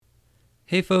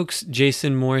Hey folks,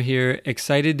 Jason Moore here.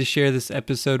 Excited to share this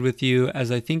episode with you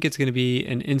as I think it's going to be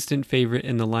an instant favorite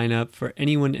in the lineup for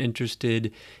anyone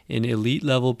interested in elite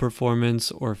level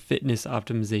performance or fitness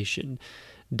optimization.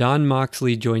 Don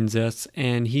Moxley joins us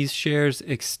and he shares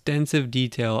extensive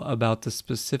detail about the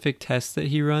specific tests that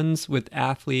he runs with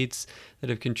athletes that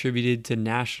have contributed to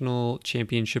national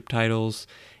championship titles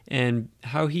and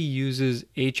how he uses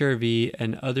HRV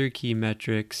and other key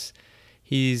metrics.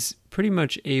 He's pretty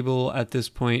much able at this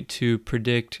point to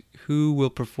predict who will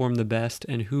perform the best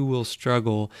and who will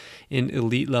struggle in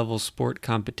elite level sport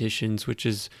competitions, which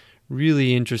is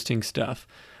really interesting stuff.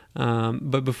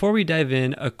 But before we dive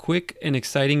in, a quick and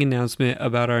exciting announcement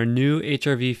about our new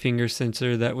HRV finger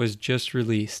sensor that was just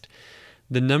released.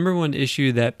 The number one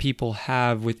issue that people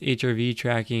have with HRV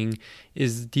tracking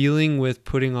is dealing with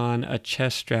putting on a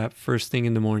chest strap first thing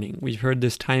in the morning. We've heard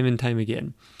this time and time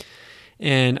again.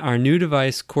 And our new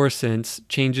device, CoreSense,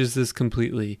 changes this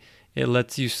completely. It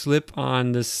lets you slip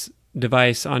on this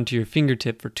device onto your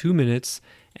fingertip for 2 minutes,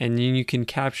 and then you can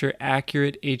capture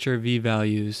accurate HRV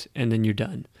values, and then you're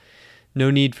done.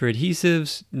 No need for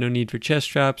adhesives, no need for chest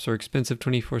straps or expensive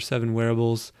 24/7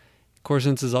 wearables.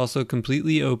 CoreSense is also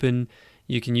completely open.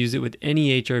 You can use it with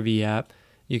any HRV app.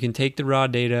 You can take the raw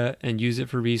data and use it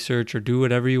for research or do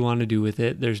whatever you want to do with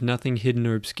it. There's nothing hidden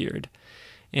or obscured.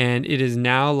 And it is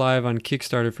now live on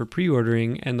Kickstarter for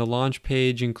pre-ordering, and the launch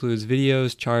page includes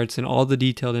videos, charts, and all the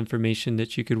detailed information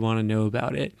that you could want to know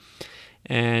about it.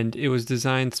 And it was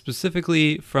designed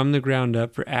specifically from the ground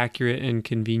up for accurate and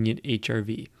convenient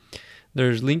HRV.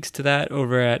 There's links to that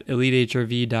over at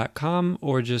elitehrv.com,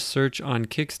 or just search on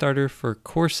Kickstarter for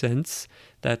CoreSense.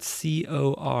 That's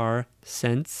C-O-R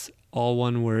Sense, all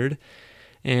one word.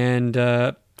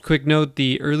 And quick note,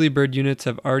 the early bird units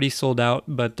have already sold out,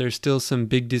 but there's still some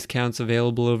big discounts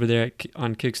available over there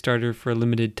on Kickstarter for a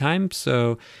limited time,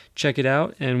 so check it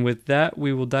out. And with that,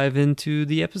 we will dive into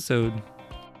the episode.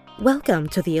 Welcome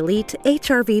to the Elite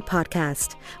HRV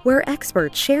podcast, where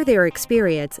experts share their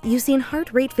experience using heart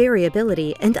rate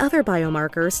variability and other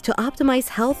biomarkers to optimize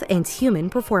health and human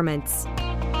performance.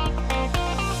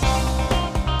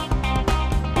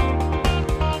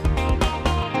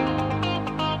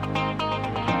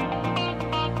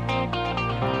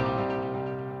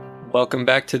 Welcome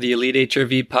back to the Elite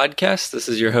HRV podcast. This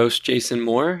is your host, Jason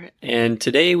Moore, and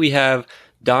today we have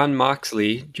Don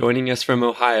Moxley joining us from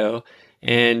Ohio.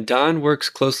 And Don works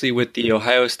closely with the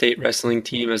Ohio State wrestling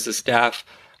team as the staff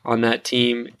on that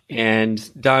team.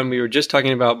 And Don, we were just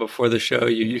talking about before the show,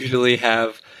 you usually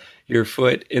have your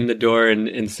foot in the door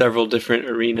in several different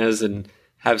arenas and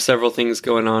have several things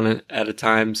going on at a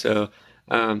time. So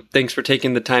thanks for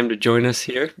taking the time to join us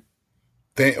here.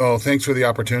 Thanks for the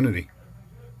opportunity.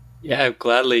 Yeah,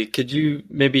 gladly. Could you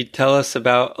maybe tell us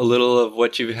about a little of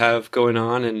what you have going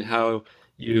on and how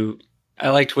I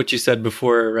liked what you said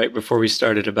before, right before we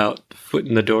started, about foot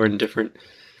in the door in different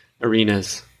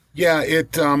arenas. Yeah,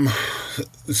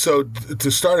 so to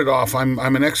start it off, I'm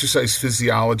an exercise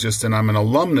physiologist and I'm an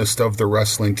alumnus of the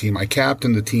wrestling team. I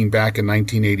captained the team back in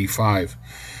 1985.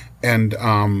 And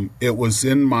it was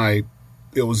in my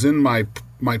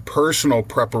personal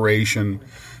preparation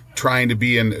trying to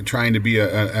be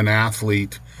an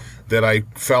athlete that I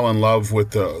fell in love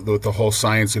with the whole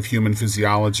science of human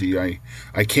physiology.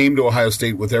 I came to Ohio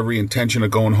State with every intention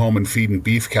of going home and feeding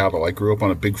beef cattle. I grew up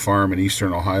on a big farm in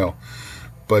eastern Ohio.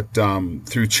 But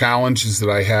through challenges that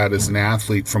I had as an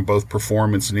athlete from both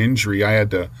performance and injury, I had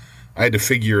to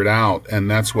figure it out, and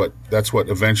that's what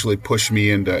eventually pushed me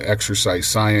into exercise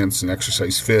science and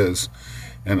exercise phys.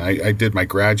 And I did my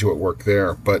graduate work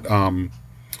there. But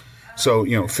so,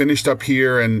 finished up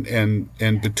here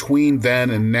and between then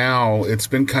and now, it's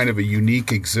been kind of a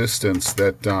unique existence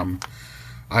that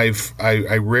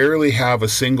I rarely have a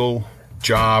single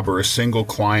job or a single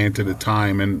client at a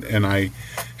time, and I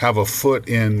have a foot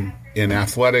in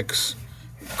athletics.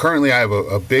 Currently, I have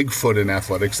a big foot in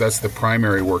athletics. That's the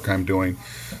primary work I'm doing.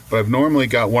 But I've normally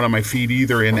got one of my feet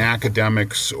either in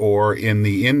academics or in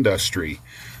the industry.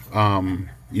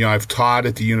 I've taught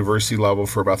at the university level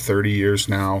for about 30 years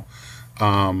now.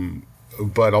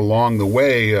 But along the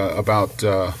way, it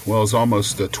was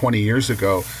almost 20 years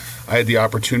ago, I had the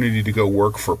opportunity to go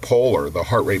work for Polar, the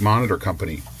heart rate monitor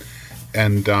company.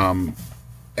 And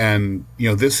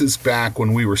this is back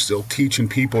when we were still teaching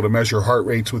people to measure heart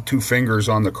rates with 2 fingers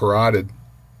on the carotid.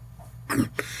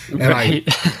 Right.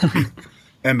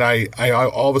 I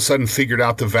all of a sudden figured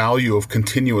out the value of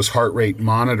continuous heart rate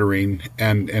monitoring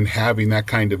and having that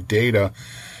kind of data.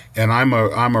 And I'm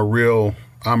a real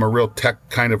tech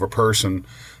kind of a person.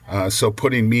 So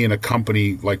putting me in a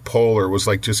company like Polar was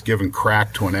like just giving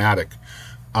crack to an addict.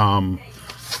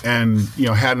 and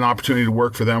had an opportunity to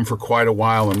work for them for quite a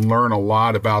while and learn a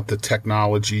lot about the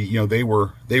technology. They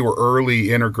were early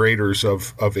integrators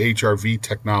of HRV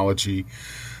technology.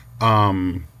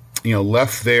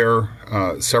 Left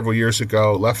them several years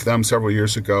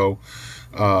ago,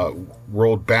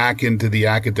 rolled back into the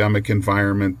academic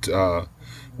environment,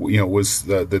 was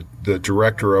the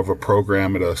director of a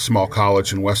program at a small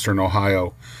college in Western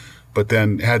Ohio, but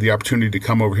then had the opportunity to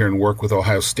come over here and work with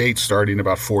Ohio State starting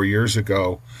about 4 years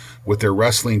ago with their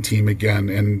wrestling team again.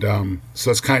 And so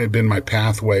that's kind of been my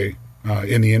pathway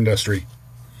in the industry.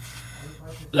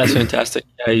 That's fantastic.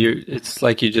 Yeah, it's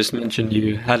like you just mentioned,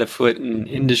 you had a foot in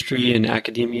industry and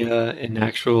academia and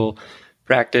actual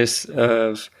practice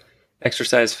of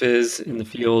exercise phys in the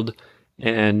field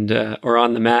and or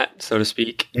on the mat, so to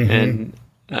speak. Mm-hmm.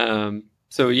 And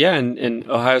and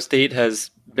Ohio State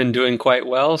has been doing quite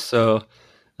well. So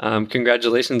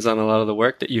congratulations on a lot of the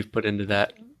work that you've put into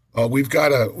that. We've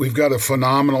got a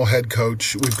phenomenal head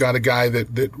coach. We've got a guy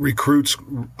that recruits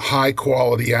high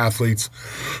quality athletes.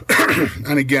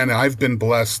 And again, I've been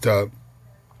blessed to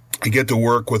get to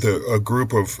work with a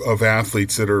group of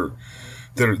athletes that are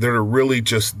really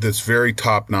just that's very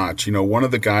top notch. One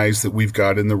of the guys that we've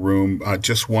got in the room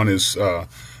just won his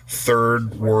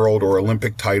third world or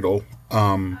Olympic title,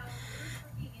 and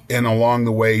along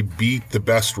the way beat the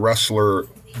best wrestler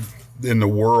in the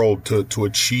world to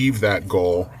achieve that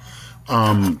goal.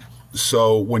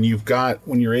 So when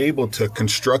you're able to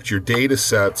construct your data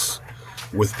sets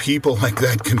with people like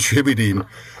that contributing,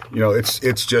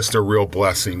 it's just a real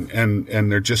blessing, and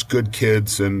they're just good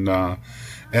kids, and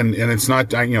it's not,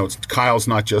 Kyle's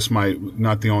not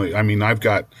the only,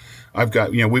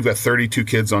 we've got 32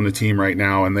 kids on the team right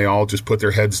now, and they all just put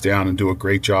their heads down and do a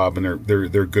great job, and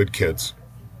they're good kids.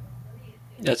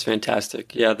 That's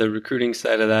fantastic. Yeah, the recruiting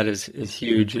side of that is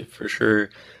huge for sure.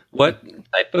 What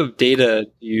type of data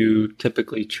do you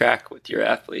typically track with your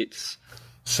athletes?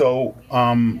 So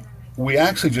we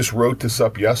actually just wrote this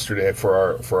up yesterday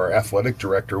for our athletic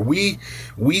director. We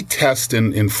test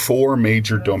in 4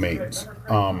 major domains.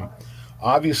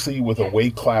 Obviously, with a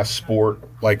weight class sport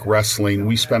like wrestling,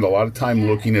 we spend a lot of time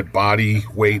looking at body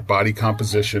weight, body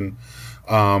composition.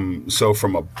 So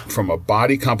from a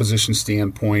body composition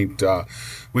standpoint,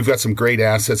 we've got some great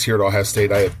assets here at Ohio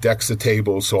State. I have DEXA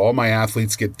tables, so all my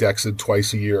athletes get DEXA'd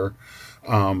twice a year.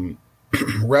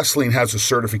 Wrestling has a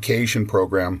certification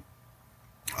program.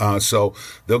 So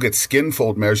they'll get skin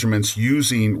fold measurements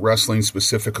using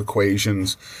wrestling-specific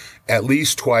equations at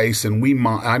least twice, and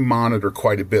I monitor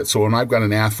quite a bit. So when I've got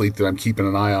an athlete that I'm keeping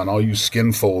an eye on, I'll use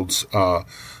skin folds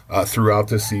throughout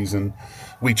the season.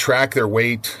 We track their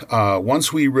weight.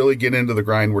 Once we really get into the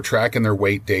grind, we're tracking their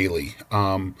weight daily.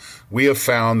 We have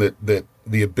found that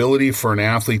the ability for an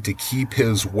athlete to keep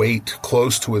his weight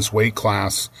close to his weight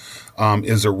class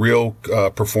is a real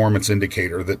performance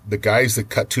indicator. That the guys that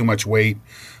cut too much weight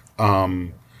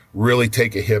really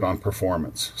take a hit on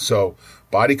performance. So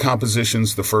body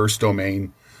composition's the first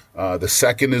domain. The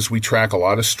second is we track a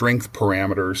lot of strength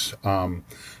parameters.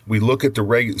 We look at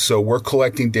so we're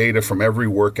collecting data from every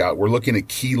workout. We're looking at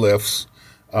key lifts,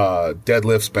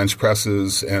 deadlifts, bench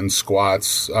presses, and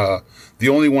squats. The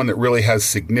only one that really has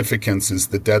significance is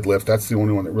the deadlift. That's the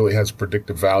only one that really has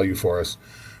predictive value for us.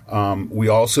 We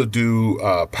also do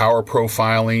power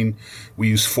profiling. We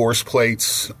use force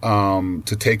plates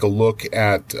to take a look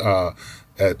at the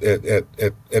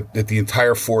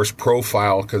entire force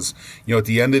profile, because at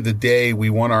the end of the day,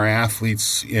 we want our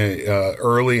athletes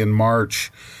early in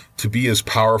March to be as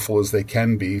powerful as they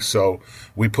can be. So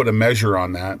we put a measure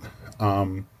on that.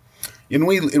 And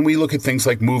we look at things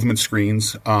like movement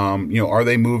screens. Are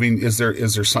they moving? Is there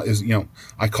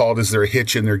I call it, is there a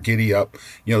hitch in their giddy up?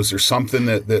 Is there something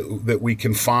that we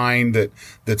can find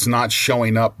that's not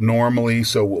showing up normally?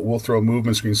 So we'll throw a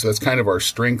movement screen. So that's kind of our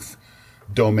strength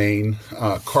domain.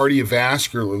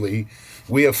 Cardiovascularly,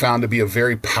 we have found to be a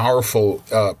very powerful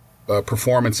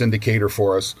performance indicator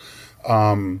for us.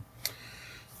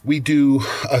 We do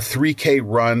a 3K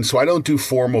run. So I don't do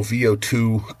formal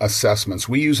VO2 assessments.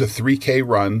 We use a 3K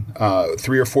run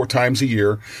 3 or 4 times a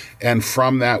year. And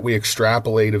from that, we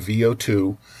extrapolate a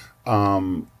VO2.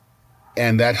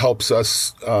 And that helps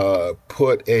us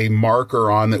put a marker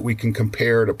on that we can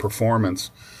compare to performance.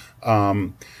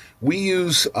 We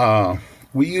use an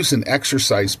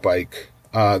exercise bike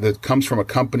that comes from a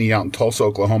company out in Tulsa,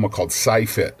 Oklahoma called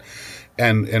SciFit.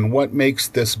 And what makes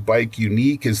this bike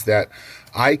unique is that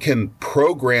I can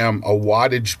program a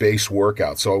wattage-based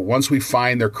workout. So once we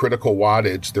find their critical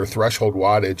wattage, their threshold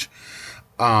wattage,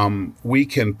 we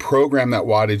can program that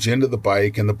wattage into the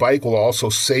bike, and the bike will also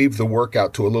save the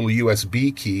workout to a little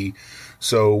USB key.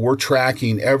 So we're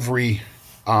tracking every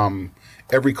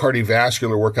every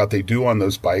cardiovascular workout they do on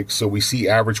those bikes. So we see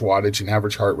average wattage and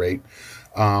average heart rate.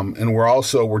 And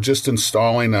we're just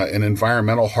installing an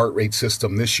environmental heart rate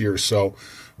system this year. So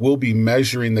we'll be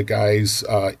measuring the guys'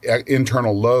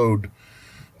 internal load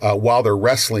while they're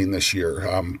wrestling this year.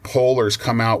 Polar's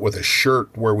come out with a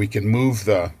shirt where we can move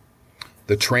the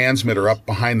transmitter up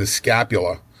behind the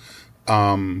scapula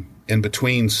in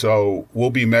between. So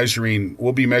we'll be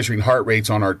measuring heart rates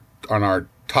on our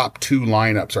top 2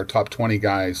 lineups, our top 20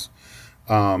 guys.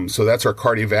 So that's our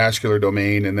cardiovascular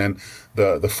domain, and then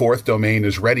the fourth domain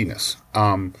is readiness.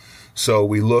 So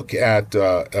we look at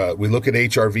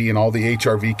HRV and all the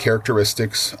HRV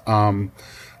characteristics. I'm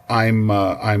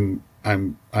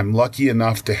lucky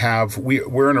enough to have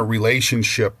we're in a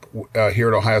relationship here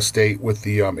at Ohio State with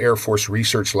the Air Force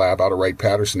Research Lab out of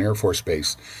Wright-Patterson Air Force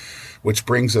Base, which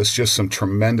brings us just some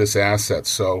tremendous assets.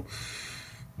 So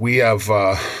we have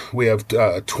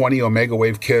 20 Omega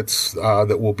Wave kits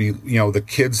that will be, the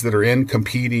kids that are in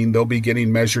competing, they'll be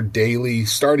getting measured daily,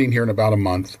 starting here in about a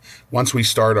month. Once we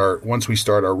start our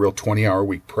real 20-hour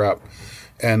week prep,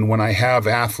 and when I have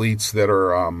athletes that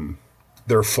are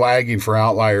they're flagging for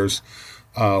outliers,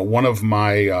 one of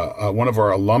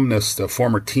our alumnus, a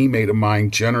former teammate of mine,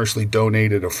 generously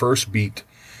donated a first beat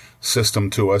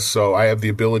system to us. So I have the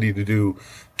ability to do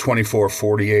 24,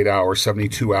 48 hour,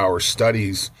 72 hour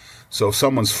studies. So if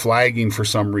someone's flagging for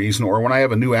some reason, or when I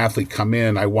have a new athlete come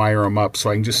in, I wire them up so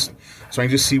I can just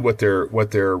see what their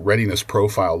readiness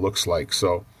profile looks like.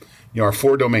 So, our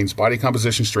 4 domains: body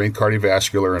composition, strength,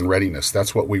 cardiovascular, and readiness.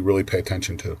 That's what we really pay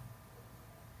attention to.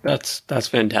 That's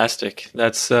fantastic.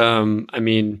 That's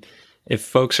if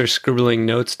folks are scribbling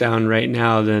notes down right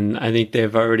now, then I think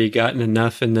they've already gotten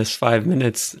enough in this 5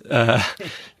 minutes to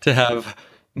have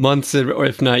months or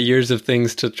if not years of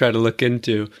things to try to look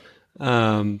into.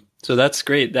 So that's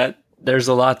great. There's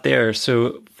a lot there.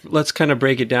 So let's kind of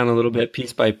break it down a little bit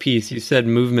piece by piece. You said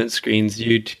movement screens.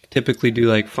 You typically do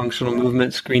like functional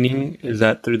movement screening. Is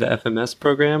that through the FMS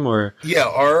program or? Yeah,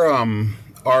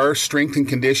 our strength and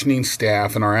conditioning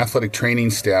staff and our athletic training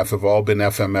staff have all been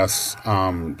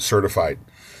FMS certified.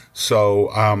 So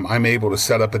I'm able to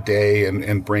set up a day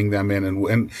and bring them in,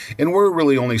 and we're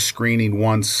really only screening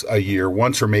once a year,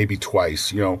 once or maybe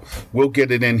twice. We'll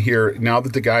get it in here now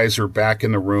that the guys are back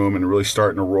in the room and really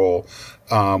starting to roll.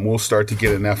 We'll start to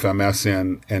get an FMS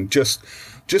in and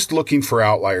just looking for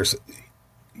outliers.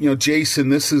 Jason,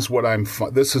 this is what I'm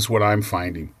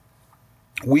finding.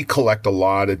 We collect a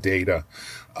lot of data,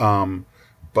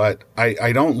 but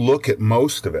I don't look at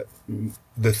most of it.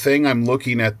 The thing I'm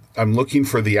looking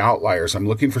for the outliers. I'm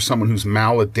looking for someone who's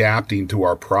maladapting to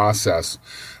our process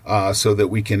so that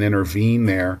we can intervene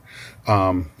there.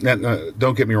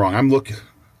 Don't get me wrong.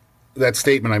 That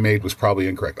statement I made was probably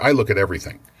incorrect. I look at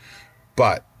everything,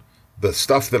 but the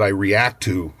stuff that I react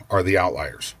to are the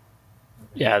outliers.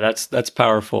 Yeah, that's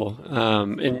powerful.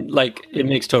 And it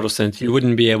makes total sense. You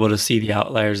wouldn't be able to see the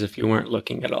outliers if you weren't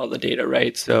looking at all the data,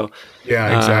 right? So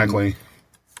yeah, exactly.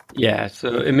 Yeah,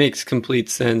 so it makes complete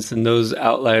sense. And those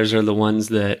outliers are the ones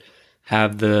that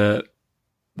have the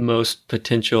most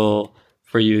potential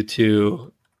for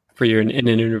an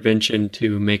intervention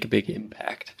to make a big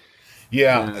impact.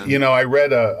 Yeah. I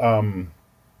read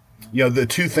the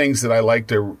 2 things that I like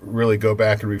to really go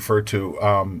back and refer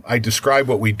to, I describe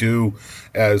what we do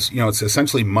as, it's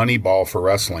essentially Moneyball for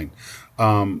wrestling.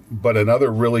 But another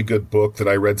really good book that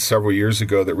I read several years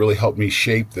ago that really helped me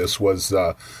shape this was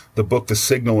the book The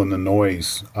Signal and the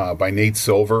Noise by Nate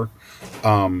Silver.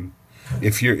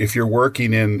 If you're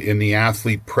working in the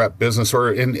athlete prep business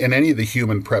or in any of the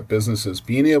human prep businesses,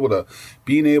 being able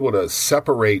to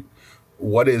separate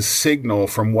what is signal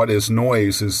from what is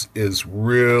noise is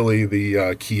really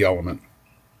the key element.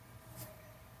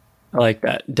 I like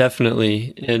that,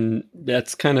 definitely. And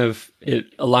that's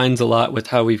it aligns a lot with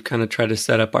how we've kind of tried to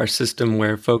set up our system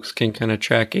where folks can kind of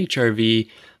track HRV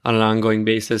on an ongoing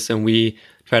basis, and we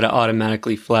try to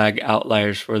automatically flag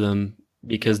outliers for them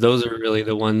because those are really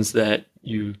the ones that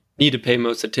you need to pay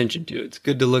most attention to. It's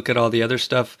good to look at all the other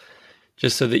stuff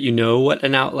just so that you know what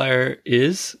an outlier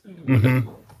is. Mm-hmm.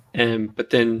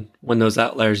 But then when those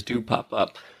outliers do pop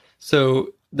up. So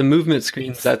the movement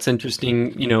screens, that's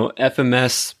interesting.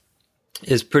 FMS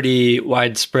is pretty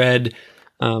widespread.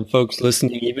 Folks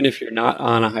listening, even if you're not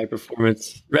on a high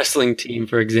performance wrestling team,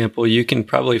 for example, you can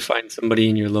probably find somebody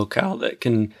in your locale that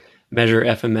can measure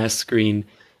FMS screen,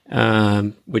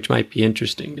 which might be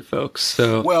interesting to folks.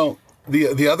 So, well,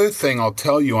 the other thing I'll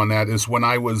tell you on that is when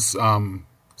I was, I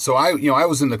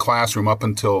was in the classroom up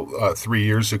until 3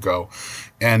 years ago,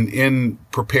 and in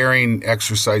preparing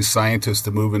exercise scientists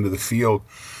to move into the field,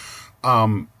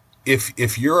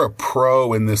 if you're a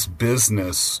pro in this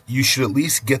business, you should at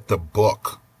least get the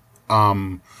book.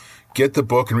 Get the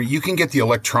book, and you can get the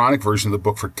electronic version of the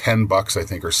book for $10, I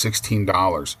think, or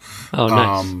 $16. Oh,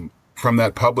 nice. From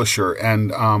that publisher.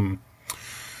 And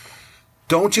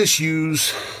don't just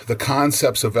use the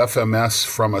concepts of FMS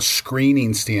from a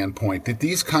screening standpoint. That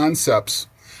these concepts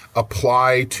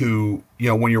apply to,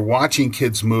 when you're watching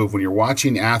kids move, when you're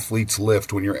watching athletes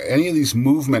lift, when you're any of these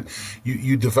movement,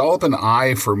 you develop an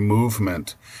eye for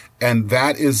movement, and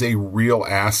that is a real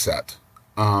asset.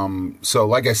 So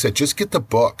like I said, just get the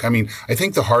book. I mean, I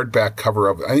think the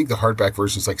hardback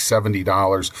version is like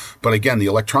 $70, but again, the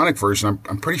electronic version,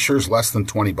 I'm pretty sure is less than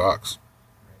 $20.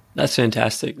 That's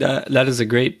fantastic. That is a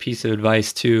great piece of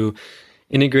advice too,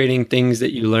 integrating things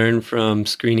that you learn from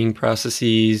screening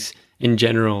processes in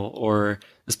general, or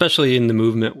especially in the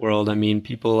movement world. I mean,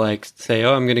 people like say,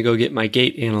 oh, I'm going to go get my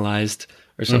gait analyzed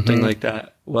or something like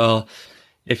that. Well,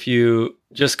 if you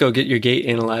just go get your gait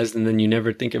analyzed and then you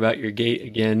never think about your gait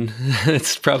again,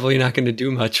 it's probably not going to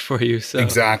do much for you. So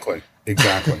Exactly.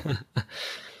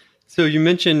 So you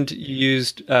mentioned you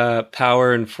used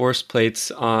power and force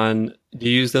plates on. Do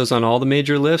you use those on all the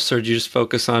major lifts, or do you just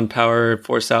focus on power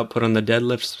force output on the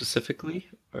deadlift specifically?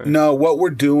 Or? No, what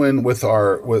we're doing with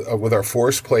our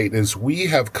force plate is we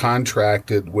have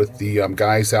contracted with the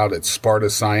guys out at Sparta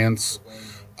Science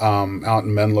out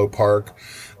in Menlo Park.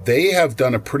 They have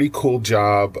done a pretty cool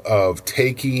job of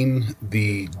taking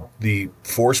the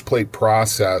force plate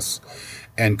process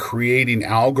and creating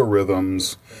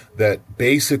algorithms that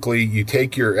basically you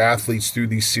take your athletes through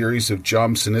these series of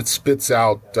jumps, and it spits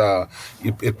out,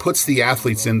 it puts the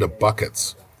athletes into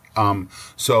buckets.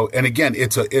 So, and again,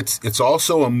 it's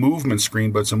also a movement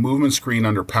screen, but it's a movement screen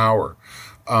under power.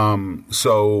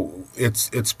 So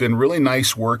it's been really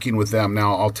nice working with them.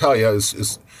 Now, I'll tell you,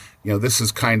 this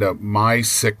is kind of my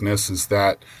sickness, is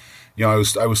that, I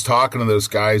was talking to those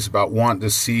guys about wanting to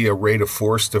see a rate of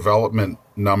force development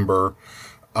number,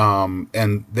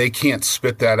 and they can't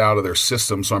spit that out of their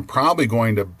system. So I'm probably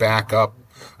going to back up.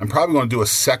 I'm probably going to do a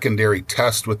secondary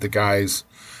test with the guys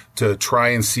to try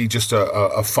and see just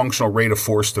a functional rate of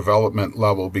force development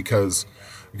level, because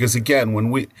again,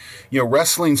 when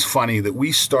wrestling's funny that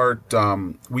we start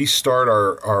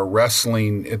our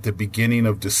wrestling at the beginning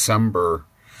of December,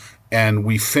 and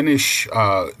we finish,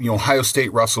 Ohio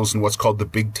State wrestles in what's called the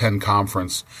Big Ten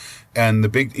Conference. And the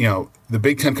Big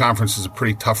Ten Conference is a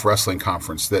pretty tough wrestling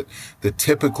conference that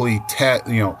typically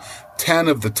 10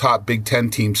 of the top Big Ten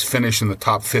teams finish in the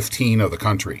top 15 of the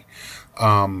country.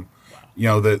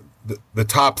 The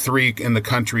top three in the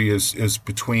country is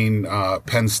between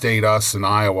Penn State, us, and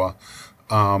Iowa.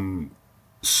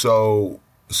 So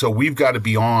we've got to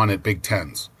be on at Big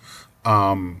Tens.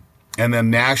 And then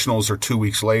nationals are 2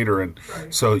 weeks later. And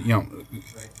so,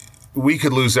 we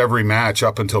could lose every match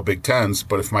up until Big Tens,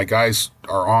 but if my guys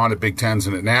are on at Big Tens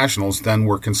and at nationals, then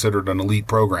we're considered an elite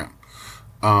program.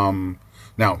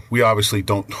 Now, we obviously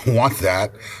don't want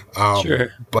that.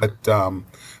 Sure. But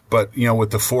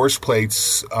with the force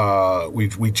plates,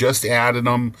 we just added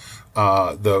them.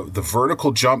 The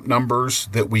vertical jump numbers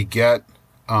that we get.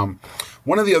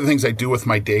 One of the other things I do with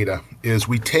my data is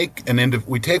we take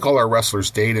all our wrestlers'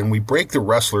 data and we break the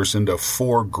wrestlers into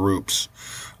 4 groups.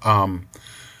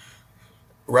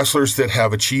 Wrestlers that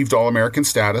have achieved All-American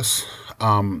status.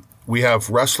 We have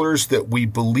wrestlers that we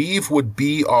believe would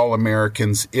be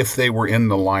All-Americans if they were in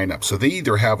the lineup. So they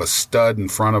either have a stud in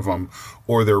front of them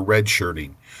or they're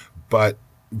redshirting. But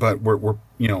we're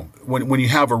when you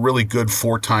have a really good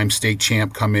 4-time state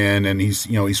champ come in and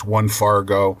he's won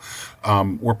Fargo,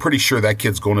 we're pretty sure that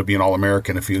kid's going to be an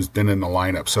All-American if he's been in the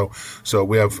lineup. So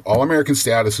we have All-American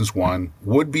status is 1,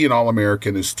 would be an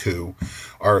All-American is 2.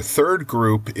 Our third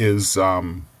group is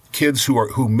kids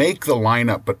who make the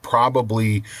lineup but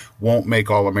probably won't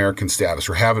make All-American status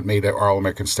or haven't made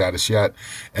All-American status yet.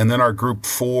 And then our group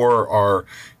 4 are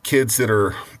kids that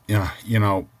are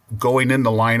going in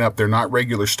the lineup. They're not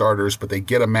regular starters, but they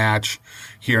get a match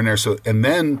here and there. So, and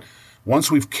then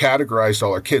once we've categorized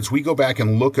all our kids, we go back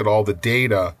and look at all the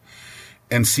data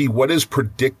and see what is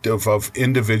predictive of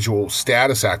individual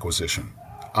status acquisition.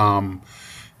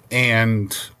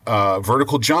 And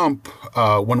vertical jump,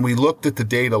 when we looked at the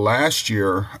data last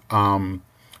year,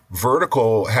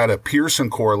 vertical had a Pearson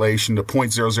correlation to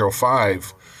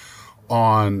 0.005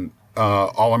 on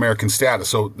All-American status.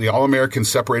 So the All-American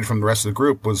separated from the rest of the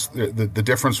group was the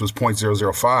difference was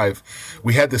 0.005.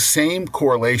 We had the same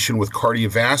correlation with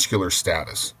cardiovascular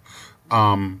status.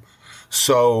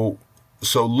 So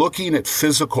looking at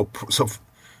physical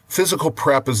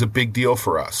prep is a big deal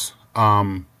for us.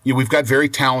 We've got very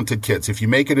talented kids. If you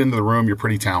make it into the room, you're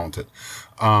pretty talented.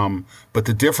 But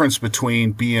the difference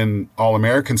between being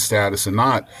All-American status and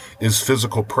not is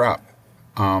physical prep.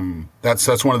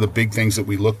 That's one of the big things that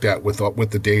we looked at with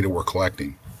the data we're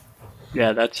collecting.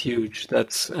 Yeah, that's huge.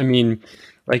 I mean,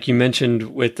 like you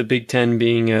mentioned, with the Big Ten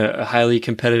being a highly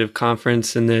competitive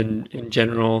conference, and then in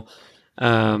general,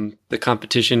 the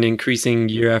competition increasing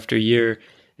year after year,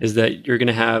 is that you're going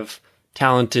to have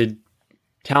talented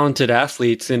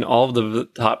athletes in all of the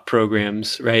top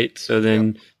programs, right? So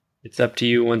then it's up to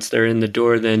you once they're in the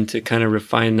door then to kind of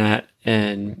refine that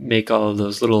and make all of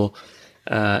those little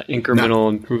incremental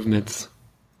improvements.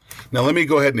 Now, let me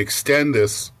go ahead and extend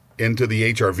this into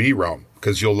the HRV realm,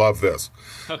 because you'll love this.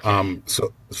 Okay.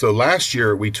 So last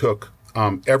year we took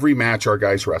every match our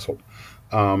guys wrestled.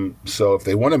 So if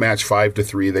they won a match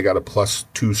 5-3, they got a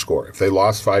 +2 score. If they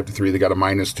lost 5-3, they got a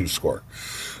 -2 score.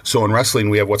 So in wrestling,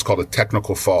 we have what's called a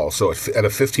technical fall. So at a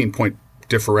 15-point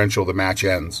differential, the match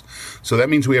ends. So that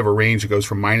means we have a range that goes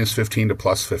from -15 to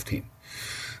 +15.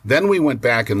 Then we went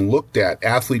back and looked at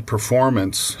athlete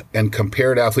performance and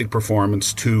compared athlete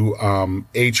performance to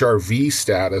HRV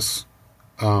status.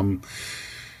 And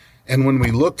when we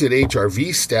looked at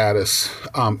HRV status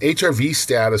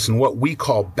and what we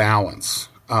call balance,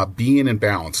 being in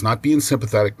balance, not being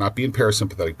sympathetic, not being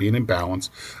parasympathetic, being in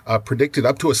balance, predicted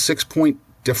up to a 6-point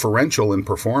differential in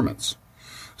performance.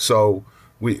 So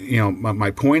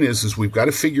my point is we've got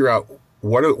to figure out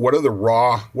what are the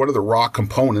raw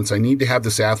components. I need to have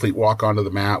this athlete walk onto the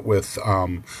mat with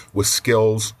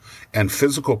skills and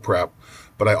physical prep.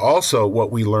 But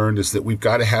what we learned is that we've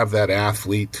got to have that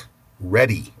athlete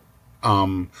ready.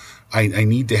 I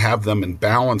need to have them in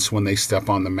balance when they step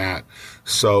on the mat.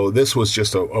 So this was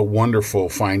just a wonderful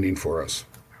finding for us.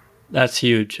 That's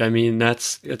huge. I mean,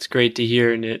 that's great to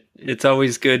hear. And it's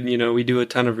always good. We do a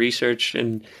ton of research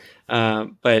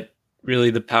but really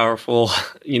the powerful,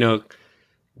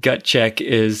 gut check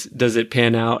is, does it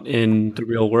pan out in the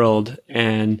real world?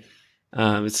 And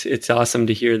it's awesome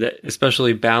to hear that,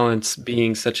 especially balance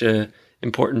being such a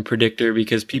important predictor,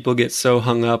 because people get so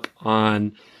hung up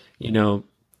on,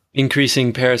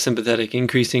 increasing parasympathetic,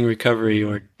 increasing recovery,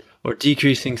 or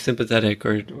decreasing sympathetic,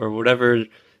 or whatever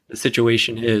the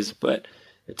situation is. But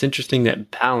it's interesting that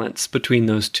balance between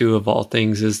those two, of all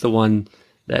things, is the one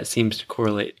that seems to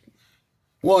correlate.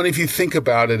 Well, and if you think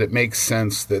about it, it makes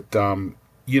sense that we'll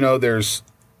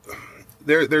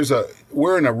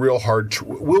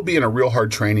be in a real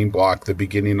hard training block the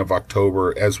beginning of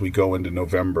October as we go into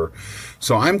November.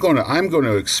 So I'm going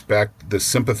to expect the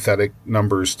sympathetic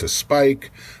numbers to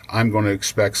spike. I'm going to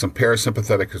expect some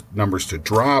parasympathetic numbers to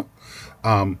drop.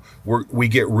 We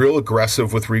get real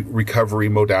aggressive with recovery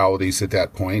modalities at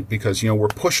that point, because we're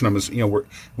pushing them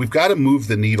we've got to move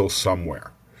the needle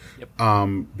somewhere.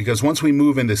 Because once we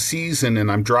move into season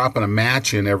and I'm dropping a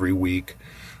match in every week,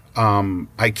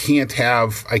 I can't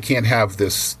have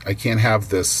this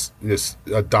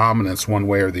dominance one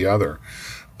way or the other.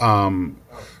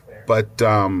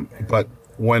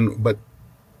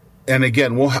 And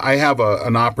again, I have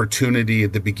an opportunity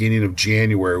at the beginning of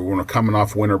January when we're coming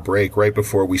off winter break, right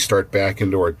before we start back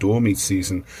into our dual meet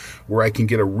season, where I can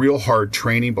get a real hard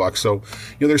training block. So,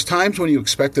 there's times when you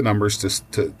expect the numbers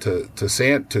to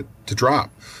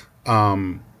drop,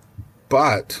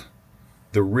 but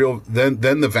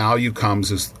then the value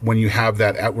comes is when you have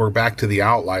that. We're back to the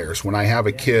outliers. When I have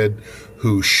a kid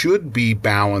who should be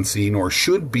balancing or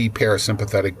should be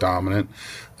parasympathetic dominant,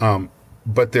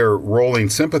 but they're rolling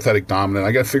sympathetic dominant,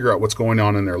 I got to figure out what's going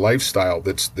on in their lifestyle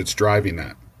that's driving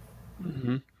that.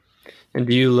 Mm-hmm. And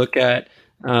do you look at,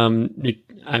 I'm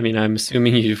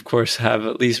assuming you, of course, have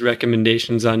at least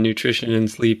recommendations on nutrition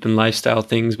and sleep and lifestyle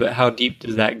things, but how deep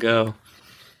does that go?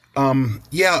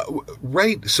 Yeah,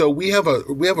 right. So we have a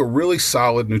really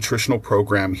solid nutritional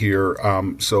program here.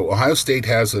 So Ohio State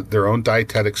has their own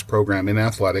dietetics program in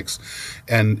athletics,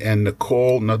 and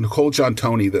Nicole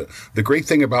Giantoni. The great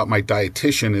thing about my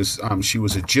dietitian is she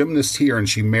was a gymnast here and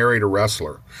she married a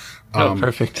wrestler.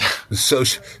 Perfect. So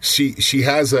she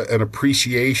has an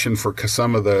appreciation for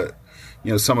some of the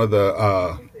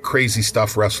crazy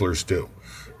stuff wrestlers do.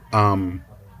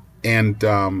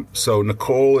 So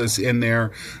Nicole is in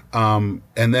there, and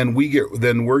then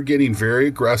we're getting very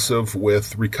aggressive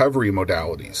with recovery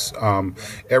modalities.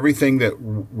 Everything that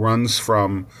runs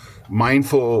from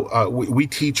mindful. We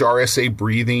teach RSA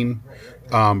breathing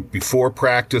before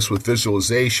practice with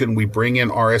visualization. We bring in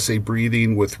RSA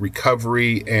breathing with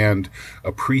recovery and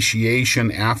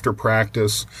appreciation after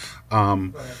practice.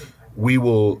 We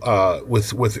will,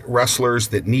 with wrestlers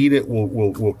that need it,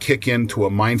 we'll kick into a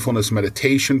mindfulness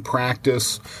meditation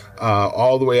practice,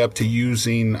 all the way up to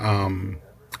using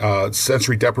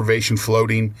sensory deprivation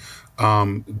floating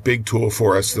big tool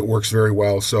for us that works very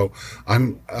well. So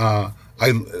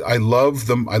I love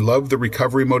them. I love the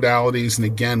recovery modalities. And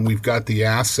again, we've got the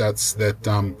assets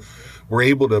that we're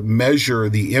able to measure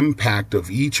the impact of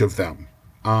each of them.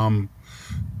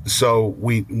 So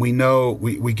we know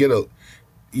we get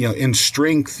in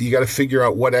strength, you got to figure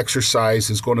out what exercise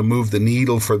is going to move the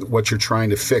needle for what you're trying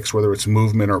to fix, whether it's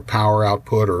movement or power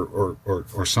output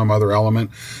or some other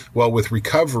element. Well, with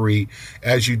recovery,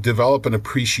 as you develop an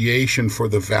appreciation for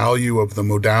the value of the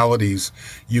modalities,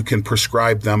 you can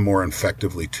prescribe them more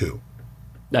effectively too.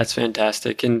 That's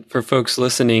fantastic. And for folks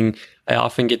listening, I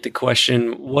often get the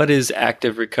question, what is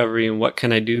active recovery and what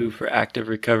can I do for active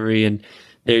recovery? And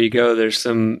there you go. There's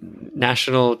some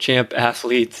national champ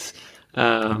athletes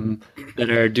that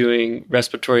are doing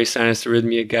respiratory sinus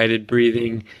arrhythmia guided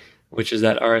breathing, which is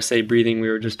that RSA breathing we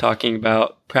were just talking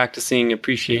about, practicing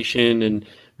appreciation and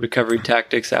recovery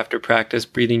tactics after practice,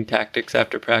 breathing tactics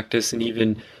after practice, and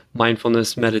even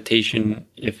mindfulness meditation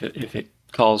if it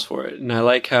calls for it. And I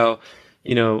like how,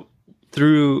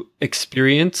 through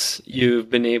experience, you've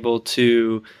been able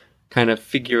to kind of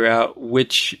figure out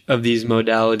which of these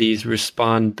modalities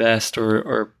respond best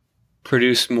or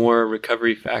produce more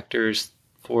recovery factors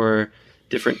for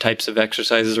different types of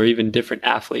exercises, or even different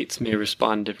athletes may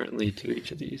respond differently to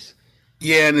each of these.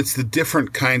 Yeah, and it's the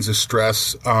different kinds of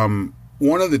stress.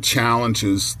 One of the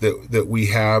challenges that we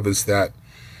have is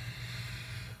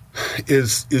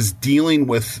dealing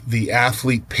with the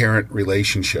athlete-parent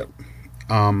relationship.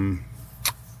 And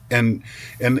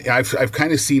I've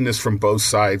kind of seen this from both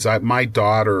sides. My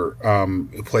daughter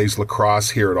plays lacrosse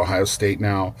here at Ohio State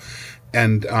now,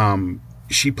 and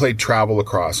she played travel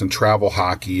lacrosse and travel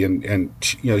hockey, and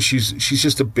she's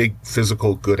just a big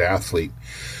physical good athlete.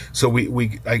 So we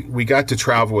got to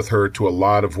travel with her to a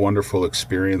lot of wonderful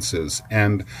experiences,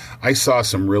 and I saw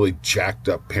some really jacked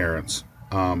up parents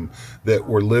that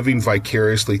were living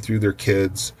vicariously through their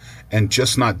kids and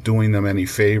just not doing them any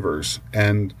favors.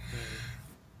 And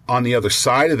on the other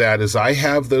side of that is I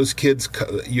have those kids.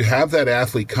 You have that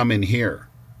athlete come in here.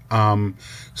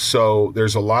 So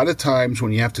there's a lot of times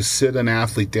when you have to sit an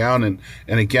athlete down and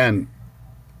again,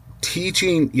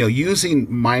 teaching,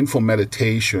 using mindful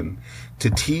meditation to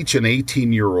teach an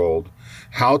 18-year-old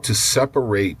how to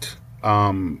separate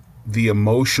the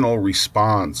emotional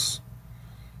response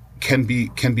can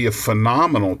be a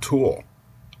phenomenal tool,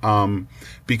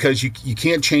 because you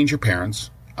can't change your parents,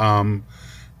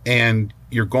 and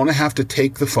you're going to have to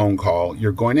take the phone call.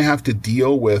 You're going to have to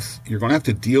deal with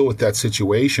that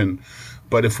situation.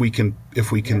 But if we can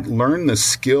learn the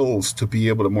skills to be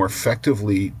able to more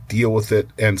effectively deal with it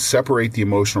and separate the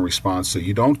emotional response, so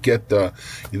you don't get the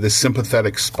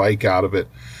sympathetic spike out of it,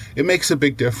 it makes a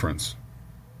big difference.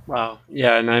 Wow.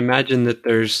 Yeah, and I imagine that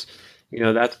there's,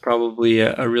 that's probably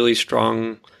a really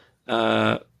strong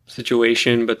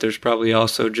situation, but there's probably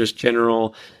also just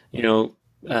general,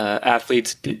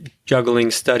 athletes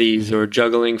juggling studies or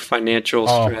juggling financial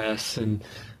stress. And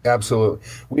absolutely.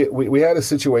 We had a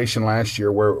situation last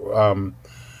year where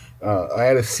I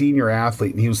had a senior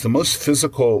athlete, and he was the most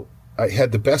physical,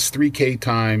 had the best 3K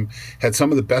time, had some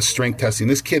of the best strength testing.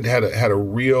 This kid had a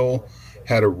real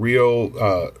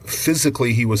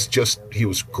physically, he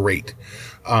was great.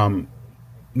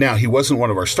 Now, he wasn't one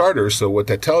of our starters, so what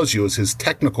that tells you is his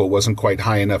technical wasn't quite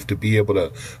high enough to be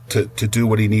able to do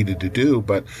what he needed to do.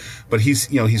 But he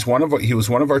was one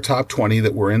of our top 20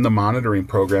 that were in the monitoring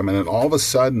program, and then all of a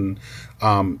sudden,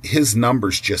 his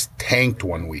numbers just tanked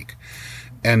one week.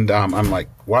 And I'm like,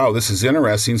 wow, this is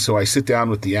interesting. So I sit down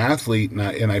with the athlete,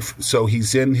 so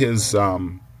he's in his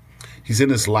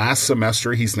last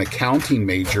semester. He's an accounting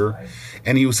major,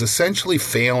 and he was essentially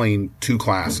failing 2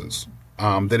 classes.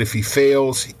 That if he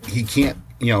fails, he can't,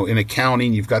 in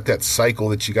accounting, you've got that cycle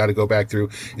that you got to go back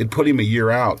through. It put him a year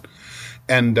out.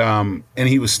 And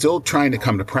he was still trying to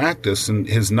come to practice, and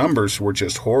his numbers were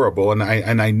just horrible. And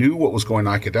I knew what was going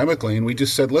on academically, and we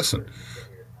just said, listen,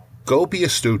 go be a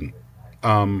student.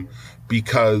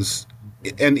 Because,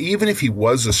 and even if he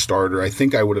was a starter, I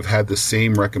think I would have had the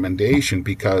same recommendation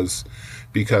because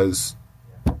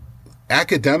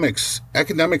academics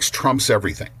trumps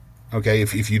everything. Okay,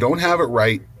 if you don't have it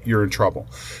right, you're in trouble.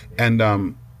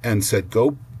 And said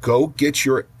go get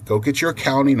your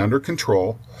accounting under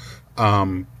control.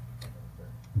 Coming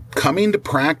to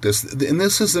practice, and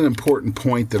this is an important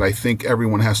point that I think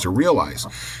everyone has to realize,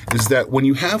 is that when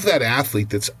you have that athlete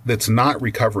that's not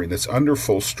recovering, that's under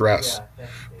full stress,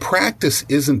 practice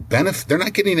isn't benefit. They're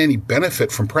not getting any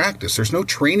benefit from practice. There's no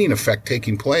training effect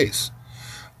taking place.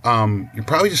 You're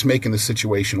probably just making the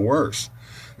situation worse.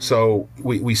 So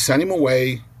we sent him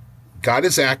away, got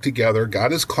his act together, got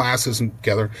his classes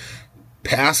together,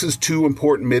 passes 2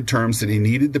 important midterms that he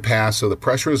needed to pass, so the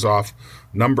pressure was off.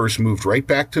 Numbers moved right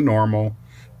back to normal,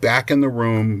 back in the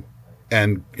room,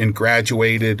 and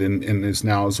graduated and is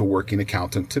now as a working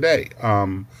accountant today.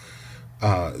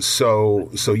 So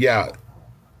yeah,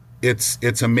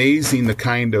 it's amazing the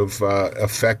kind of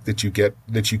effect that you get,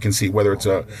 that you can see, whether it's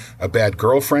a bad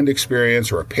girlfriend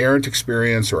experience or a parent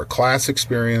experience or a class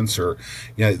experience, or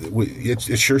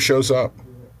it sure shows up.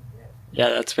 Yeah,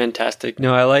 that's fantastic.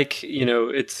 No, I like,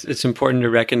 it's important to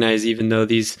recognize, even though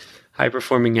these high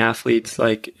performing athletes,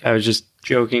 like I was just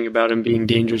joking about them being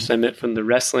dangerous, I meant from the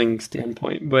wrestling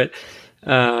standpoint, but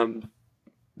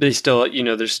they still,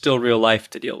 there's still real life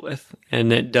to deal with,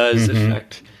 and it does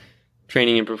affect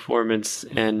training and performance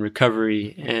and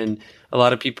recovery. And a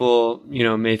lot of people,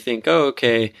 may think, oh,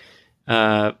 okay,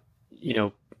 I'm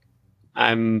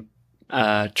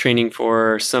training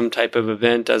for some type of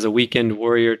event as a weekend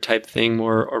warrior type thing,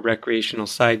 or recreational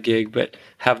side gig, but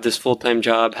have this full-time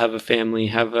job, have a family,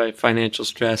 have a financial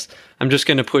stress. I'm just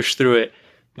going to push through it.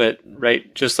 But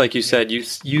right, just like you said, you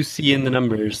see in the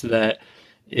numbers that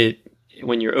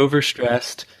when you're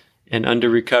overstressed and under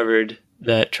recovered,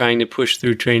 that trying to push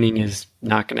through training is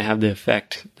not going to have the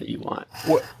effect that you want.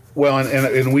 Well,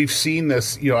 and we've seen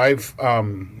this. I've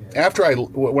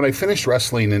when I finished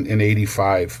wrestling in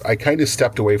 '85, I kind of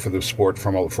stepped away from the sport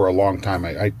for a long time.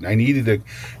 I needed to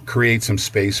create some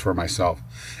space for myself,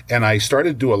 and I started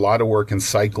to do a lot of work in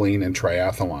cycling and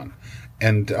triathlon.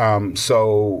 And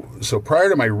so prior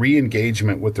to my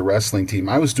re-engagement with the wrestling team,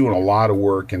 I was doing a lot of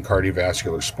work in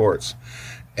cardiovascular sports.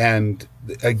 And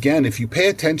again, if you pay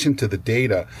attention to the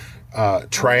data,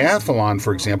 triathlon,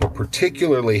 for example,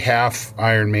 particularly half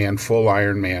Ironman, full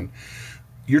Ironman,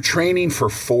 you're training for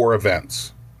 4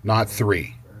 events, not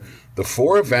 3. The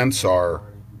 4 events are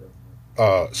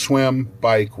swim,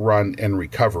 bike, run, and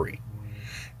recovery.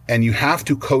 And you have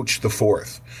to coach the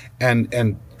 4th.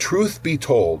 And truth be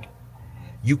told,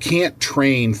 you can't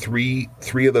train three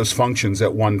of those functions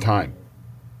at one time.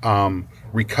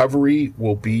 Recovery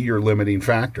will be your limiting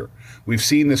factor. We've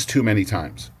seen this too many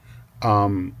times.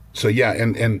 So yeah,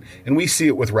 and we see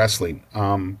it with wrestling.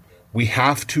 We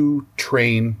have to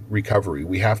train recovery.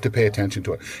 We have to pay attention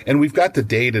to it. And we've got the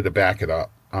data to back it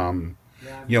up.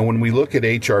 When we look at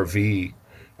HRV,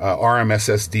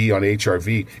 RMSSD on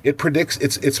HRV, it predicts,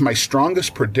 it's my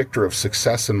strongest predictor of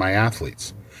success in my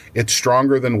athletes. It's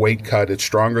stronger than weight cut. It's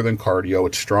stronger than cardio.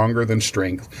 It's stronger than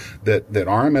strength. That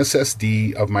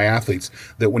RMSSD of my athletes,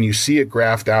 that when you see it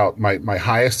graphed out, my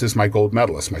highest is my gold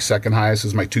medalist. My second highest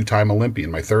is my 2-time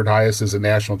Olympian. My third highest is a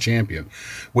national champion,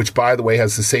 which, by the way,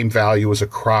 has the same value as a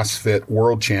CrossFit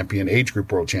world champion, age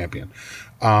group world champion.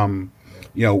 We're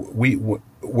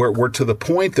to the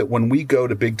point that when we go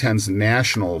to Big Tens and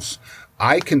Nationals,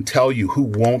 I can tell you who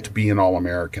won't be an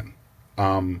All-American.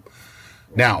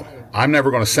 Now, I'm never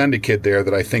going to send a kid there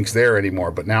that I think's there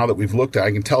anymore, but now that we've looked at it,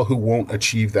 I can tell who won't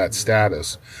achieve that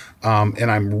status. And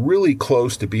I'm really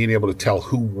close to being able to tell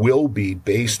who will be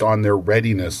based on their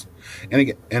readiness.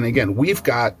 And again, we've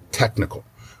got technical.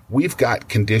 We've got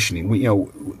conditioning.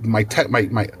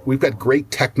 We've got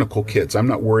great technical kids. I'm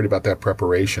not worried about that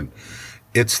preparation.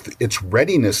 It's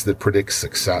readiness that predicts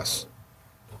success.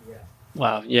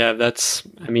 Wow. Yeah,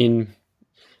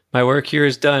 my work here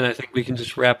is done. I think we can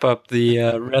just wrap up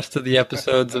the rest of the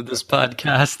episodes of this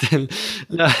podcast. And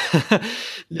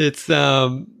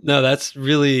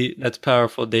that's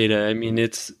powerful data. I mean,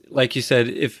 it's like you said,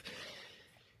 if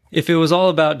it was all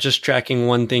about just tracking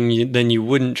one thing, then you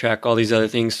wouldn't track all these other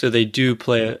things. So they do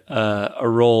play a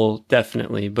role,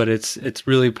 definitely. But it's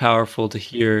really powerful to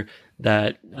hear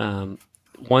that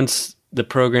once the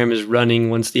program is running,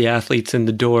 once the athlete's in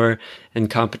the door and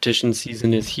competition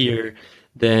season is here,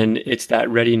 then it's that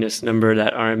readiness number,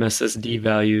 that RMSSD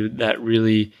value, that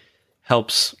really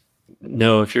helps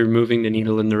know if you're moving the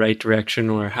needle in the right direction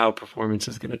or how performance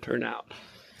is going to turn out.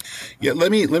 Yeah,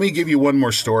 let me give you one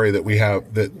more story that we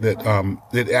have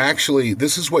that actually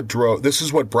this is what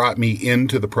brought me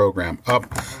into the program.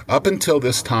 Up until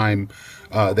this time,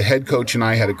 the head coach and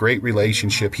I had a great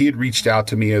relationship. He had reached out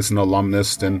to me as an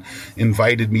alumnus and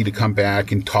invited me to come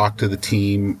back and talk to the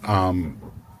team.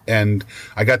 And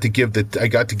I got to give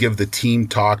the team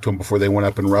talk to them before they went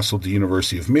up and wrestled the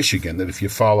University of Michigan. That if you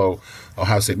follow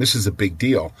Ohio State, this is a big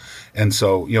deal. And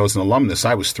so, as an alumnus,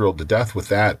 I was thrilled to death with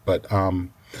that. But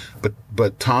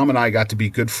Tom and I got to be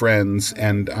good friends,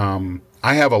 and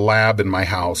I have a lab in my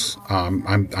house.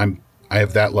 I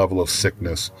have that level of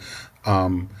sickness,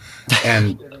 and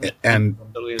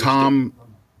Tom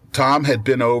Tom had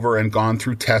been over and gone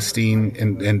through testing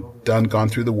and gone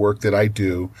through the work that I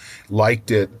do,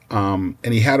 liked it, and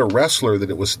he had a wrestler that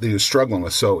he was struggling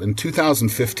with. So in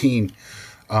 2015,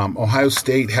 Ohio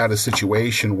State had a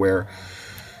situation where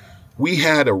we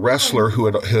had a wrestler who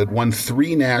had won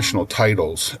 3 national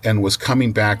titles and was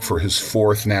coming back for his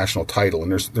 4th national title.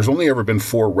 And there's only ever been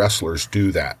 4 wrestlers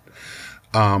do that.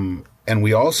 And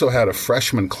we also had a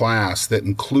freshman class that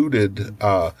included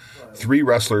 3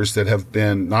 wrestlers that have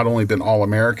not only been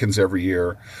All-Americans every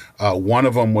year. One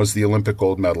of them was the Olympic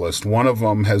gold medalist. One of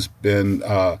them has been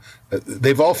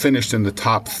they've all finished in the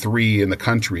top 3 in the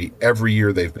country every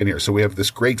year they've been here. So we have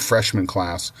this great freshman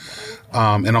class.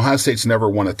 And Ohio State's never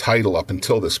won a title up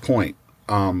until this point.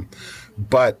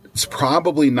 But it's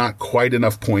probably not quite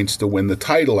enough points to win the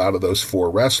title out of those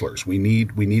 4 wrestlers. We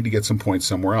need to get some points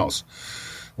somewhere else.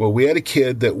 Well, we had a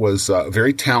kid that was a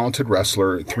very talented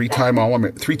wrestler,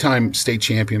 3-time state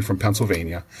champion from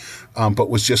Pennsylvania, but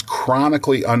was just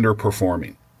chronically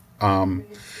underperforming.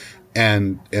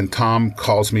 And Tom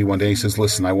calls me one day. He says,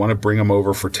 "Listen, I want to bring him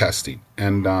over for testing."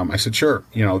 And I said, "Sure.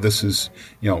 This is,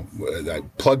 I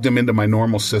plugged him into my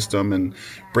normal system and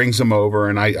brings him over.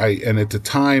 And and at the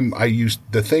time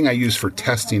the thing I use for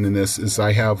testing in this is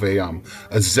I have a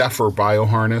Zephyr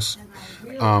bioharness.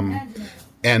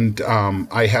 And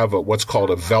I have what's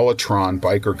called a Velotron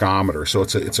bike ergometer. So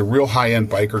it's a real high-end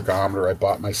bike ergometer I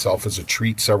bought myself as a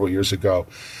treat several years ago.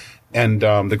 And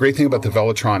the great thing about the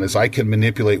Velotron is I can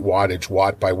manipulate wattage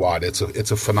watt by watt. It's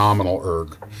a phenomenal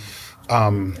erg.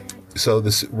 So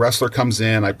this wrestler comes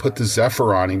in, I put the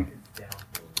Zephyr on him,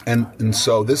 and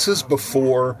so this is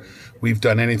before we've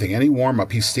done anything, any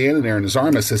warm-up. He's standing there, and his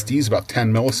arm SSD is about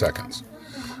 10 milliseconds.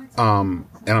 And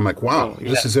I'm like, wow,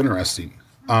 this is interesting.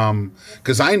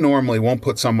 Because I normally won't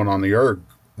put someone on the erg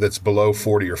that's below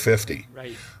 40 or 50.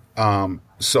 Right.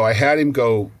 So I had him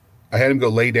go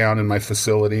lay down in my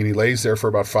facility, and he lays there for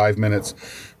about 5 minutes.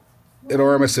 And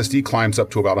our MSSD climbs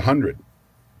up to about 100.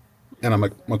 And I'm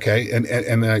like, okay. And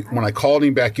then when I called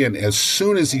him back in, as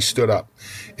soon as he stood up,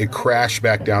 it crashed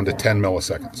back down to 10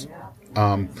 milliseconds.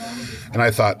 And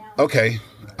I thought, okay.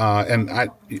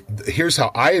 Here's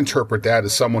how I interpret that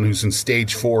as someone who's in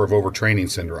stage 4 of overtraining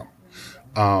syndrome.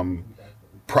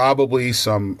 Probably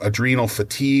some adrenal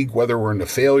fatigue, whether we're into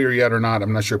failure yet or not,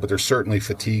 I'm not sure, but there's certainly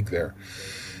fatigue there.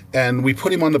 And we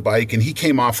put him on the bike, and he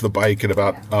came off the bike at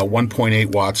about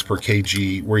 1.8 watts per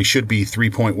kg, where he should be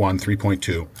 3.1,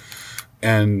 3.2.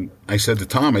 And I said to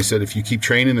Tom, if you keep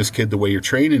training this kid the way you're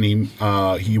training him,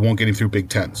 you won't get him through Big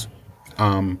Tens.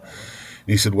 And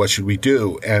he said, "What should we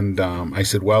do?" And I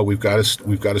said, "Well, we've got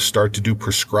to start to do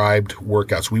prescribed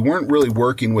workouts." We weren't really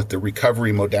working with the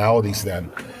recovery modalities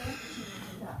then,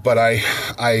 but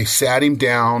I sat him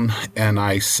down and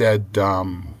I said,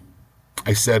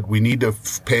 "We need to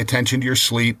pay attention to your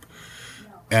sleep,"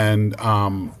 and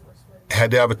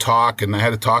had to have a talk. And I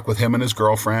had a talk with him and his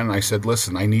girlfriend. And I said,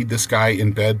 "Listen, I need this guy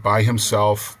in bed by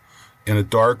himself, in a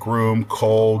dark room,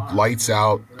 cold, lights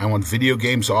out. I want video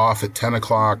games off at 10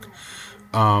 o'clock."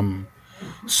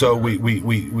 So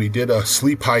we did a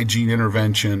sleep hygiene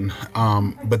intervention,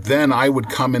 but then I would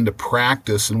come into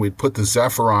practice and we'd put the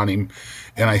Zephyr on him,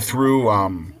 and I threw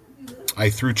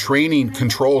training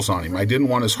controls on him. I didn't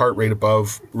want his heart rate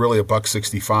above really a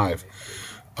 $165.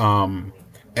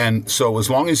 And so as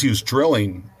long as he was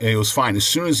drilling, it was fine. As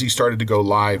soon as he started to go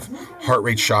live, heart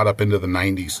rate shot up into the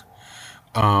 90s.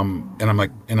 And I'm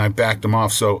like, and I backed him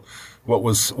off. So what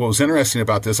was interesting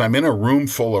about this, I'm in a room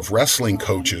full of wrestling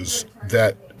coaches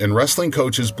and wrestling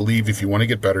coaches believe if you want to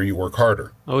get better, you work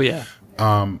harder. Oh, yeah.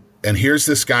 And here's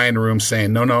this guy in the room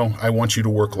saying, no, I want you to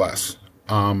work less.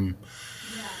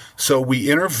 So we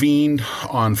intervened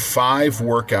on 5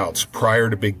 workouts prior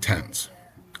to Big Tens.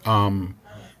 And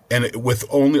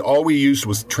all we used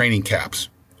was training caps.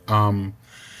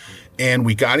 And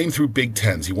we got him through Big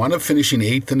Tens. He wound up finishing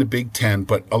 8th in the Big Ten,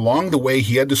 but along the way,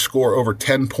 he had to score over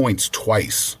 10 points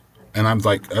twice. And I was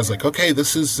like, okay,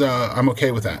 I'm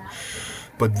okay with that.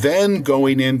 But then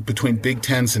going in between Big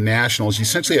Tens and Nationals, you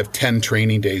essentially have 10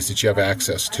 training days that you have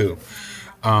access to.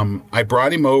 I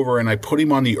brought him over and I put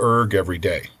him on the erg every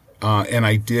day. And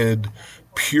I did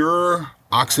pure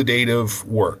oxidative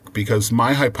work because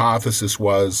my hypothesis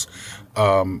was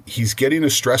he's getting a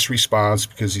stress response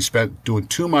because he spent doing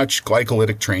too much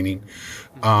glycolytic training.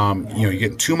 You're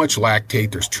getting too much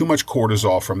lactate. There's too much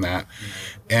cortisol from that.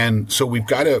 And so we've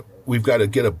got to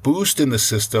get a boost in the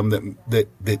system that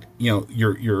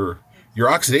your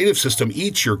oxidative system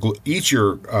eats your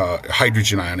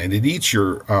hydrogen ion and it eats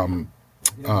your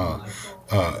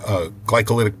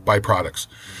glycolytic byproducts.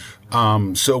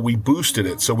 So we boosted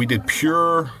it. So we did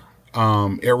pure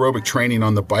aerobic training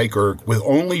on the bike or with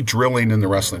only drilling in the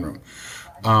wrestling room.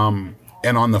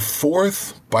 And on the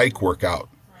fourth bike workout,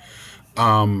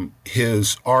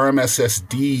 his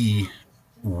RMSSD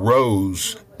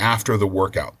rose after the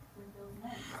workout.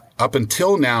 Up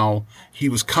until now, he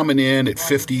was coming in at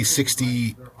 50,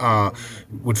 60,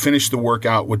 would finish the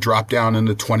workout, would drop down in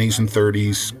the 20s and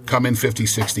 30s, come in 50,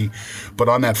 60. But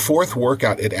on that fourth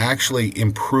workout, it actually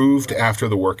improved after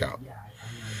the workout.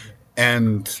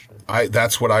 And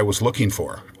that's what I was looking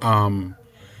for.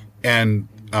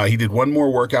 He did one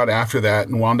more workout after that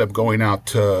and wound up going out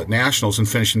to nationals and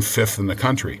finishing 5th in the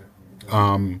country.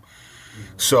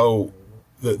 So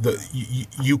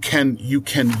you can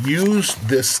use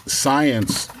this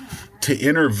science to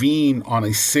intervene on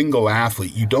a single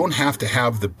athlete. You don't have to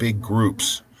have the big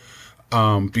groups,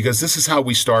 because this is how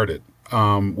we started,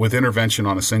 with intervention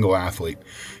on a single athlete.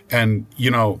 And,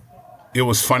 it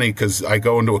was funny because I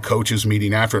go into a coaches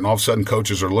meeting after, and all of a sudden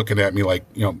coaches are looking at me like,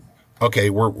 okay,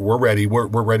 we're ready. We're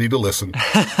ready to listen.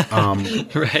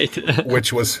 Right.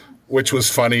 which was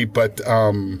funny, but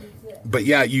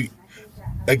yeah,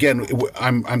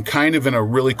 I'm kind of in a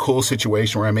really cool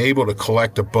situation where I'm able to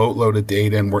collect a boatload of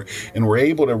data, and we're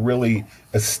able to really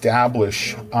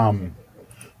establish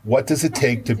what does it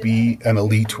take to be an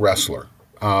elite wrestler,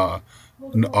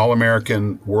 an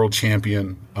All-American, world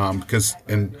champion,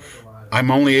 and I'm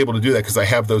only able to do that because I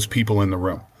have those people in the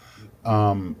room.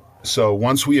 So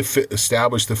once we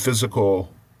establish the physical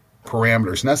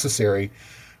parameters necessary,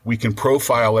 we can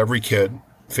profile every kid,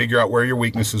 figure out where your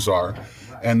weaknesses are,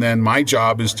 and then my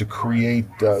job is to create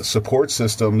support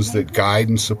systems that guide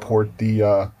and support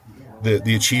the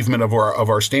achievement of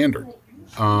our standard.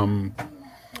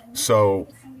 So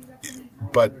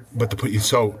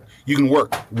you can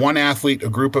work one athlete, a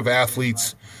group of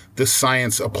athletes. This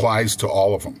science applies to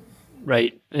all of them.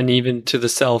 Right. And even to the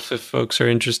self, if folks are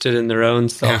interested in their own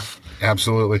self. Yeah,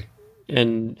 absolutely.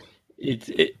 And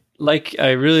I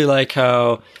really like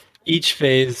how each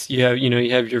phase you have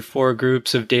your 4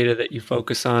 groups of data that you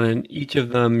focus on, and each of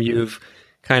them you've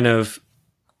kind of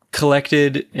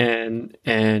collected and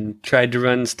tried to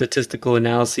run statistical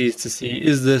analyses to see,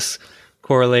 is this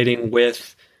correlating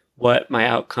with what my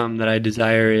outcome that I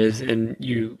desire is? And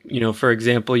for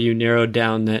example, you narrowed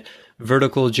down that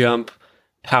vertical jump,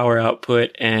 power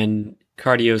output, and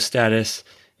cardio status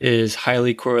is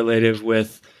highly correlative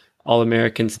with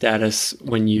All-American status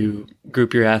when you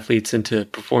group your athletes into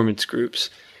performance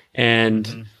groups.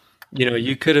 And,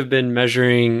 you could have been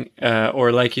measuring,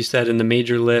 or like you said, in the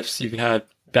major lifts, you've had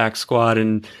back squat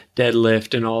and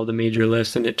deadlift and all the major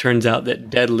lifts, and it turns out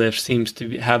that deadlift seems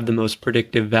to have the most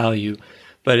predictive value.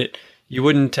 But you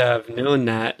wouldn't have known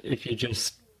that if you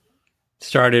just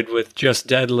started with just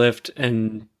deadlift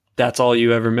and that's all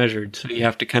you ever measured. So you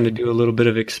have to kind of do a little bit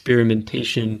of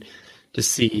experimentation to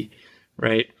see,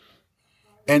 right?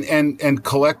 And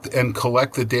collect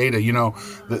the data.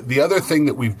 The other thing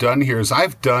that we've done here is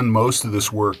I've done most of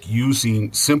this work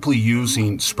simply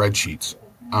using spreadsheets.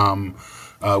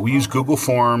 We use Google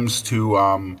Forms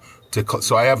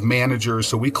so I have managers.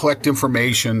 So we collect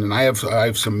information, and I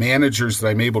have some managers that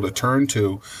I'm able to turn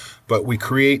to. But we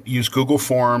use Google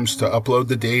Forms to upload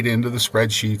the data into the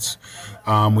spreadsheets.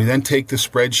 We then take the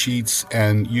spreadsheets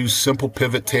and use simple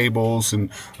pivot tables and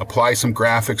apply some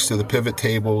graphics to the pivot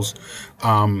tables.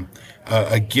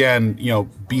 Again,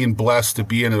 being blessed to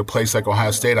be in a place like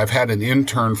Ohio State, I've had an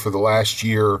intern for the last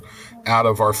year out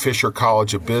of our Fisher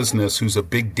College of Business who's a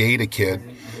big data kid,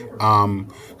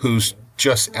 who's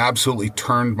just absolutely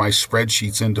turned my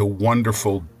spreadsheets into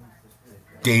wonderful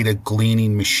data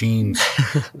gleaning machines.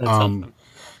 Awesome.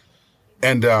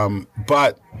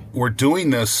 But we're doing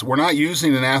this. We're not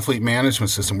using an athlete management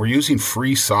system. We're using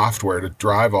free software to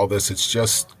drive all this. It's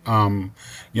just,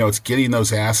 it's getting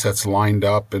those assets lined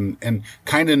up and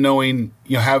kind of knowing,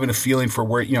 having a feeling for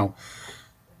where,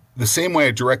 the same way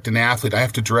I direct an athlete, I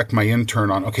have to direct my intern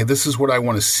on, okay, this is what I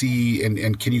want to see,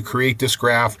 and can you create this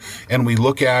graph? And we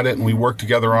look at it and we work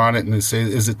together on it and say,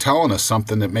 is it telling us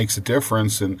something that makes a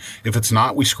difference? And if it's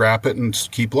not, we scrap it and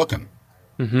keep looking.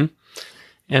 Mm-hmm.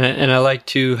 And I like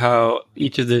too how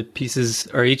each of the pieces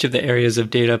or each of the areas of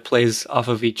data plays off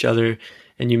of each other.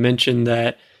 And you mentioned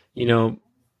that,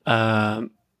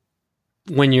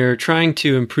 when you're trying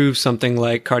to improve something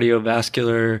like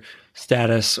cardiovascular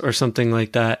status or something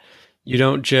like that, you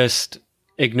don't just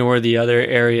ignore the other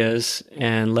areas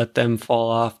and let them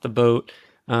fall off the boat.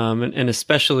 And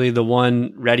especially the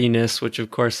one readiness, which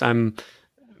of course I'm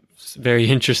very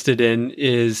interested in,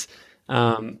 is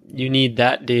you need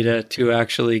that data to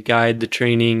actually guide the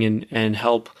training and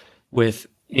help with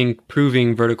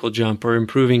improving vertical jump or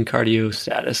improving cardio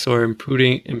status or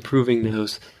improving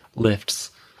those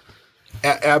lifts.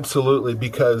 Absolutely,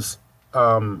 because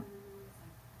I'm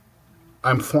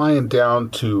flying down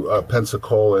to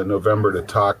Pensacola in November to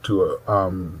talk to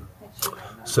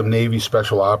some Navy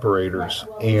special operators,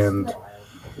 and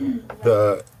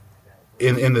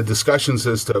in the discussions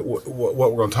as to what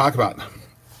we're going to talk about,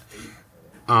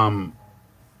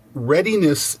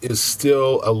 readiness is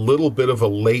still a little bit of a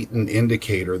latent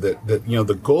indicator that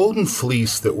the golden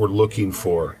fleece that we're looking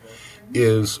for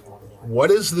is what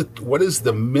is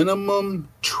the minimum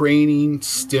training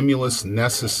stimulus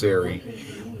necessary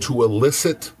to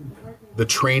elicit the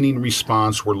training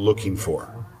response we're looking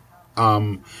for.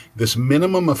 This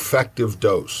minimum effective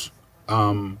dose.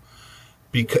 And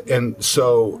again,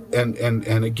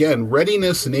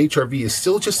 readiness in HRV is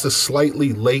still just a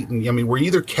slightly latent. I mean, we're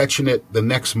either catching it the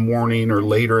next morning or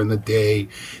later in the day,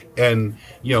 and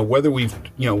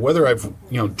whether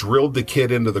I've drilled the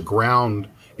kid into the ground,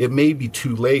 it may be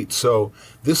too late. So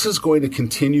this is going to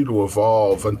continue to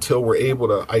evolve until we're able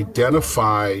to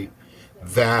identify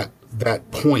that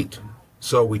point.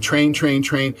 So we train,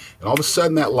 and all of a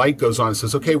sudden that light goes on and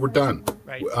says, okay, we're done.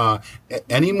 Right.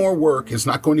 Any more work is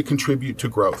not going to contribute to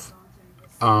growth.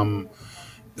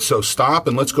 So stop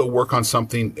and let's go work on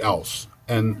something else.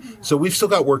 And so we've still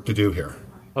got work to do here.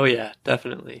 Oh, yeah,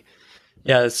 definitely.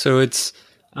 Yeah, so it's,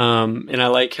 and I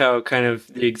like how kind of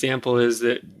the example is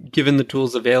that given the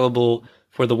tools available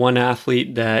for the one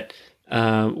athlete that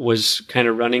was kind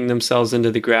of running themselves into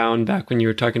the ground back when you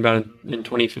were talking about in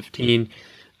 2015,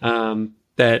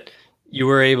 that you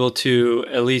were able to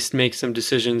at least make some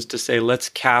decisions to say, let's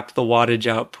cap the wattage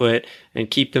output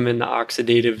and keep them in the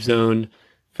oxidative zone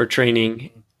for training.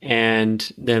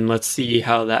 And then let's see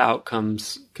how the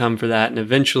outcomes come for that. And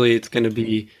eventually it's going to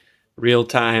be real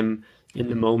time in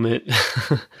the moment.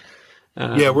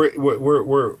 Yeah,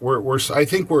 I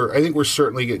think we're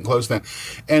certainly getting close to that.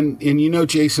 And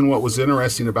Jason, what was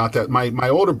interesting about that, my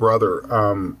older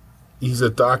brother, he's a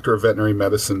doctor of veterinary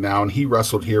medicine now, and he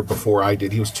wrestled here before I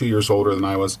did. He was 2 years older than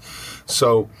I was.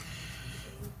 So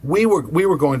we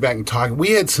were going back and talking.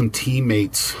 We had some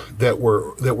teammates that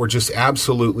were just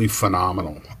absolutely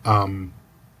phenomenal.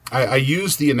 I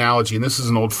use the analogy, and this is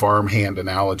an old farmhand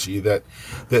analogy, that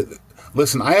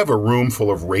listen, I have a room full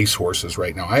of racehorses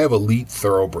right now. I have elite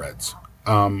thoroughbreds.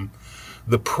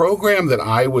 The program that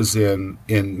I was in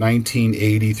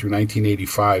 1980 through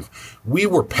 1985, we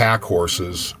were pack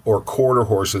horses or quarter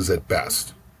horses at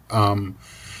best.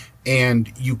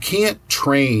 And you can't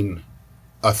train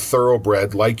a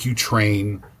thoroughbred like you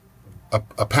train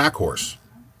a pack horse,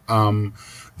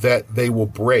 that they will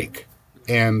break.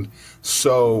 And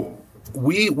so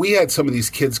we had some of these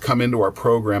kids come into our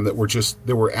program that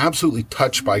were absolutely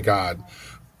touched by God,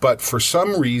 but for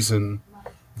some reason,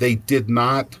 they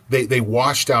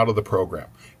washed out of the program,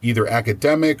 either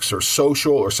academics or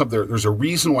social or something. There's a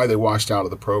reason why they washed out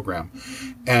of the program.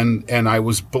 And I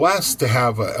was blessed to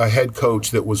have a head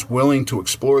coach that was willing to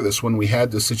explore this when we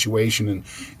had this situation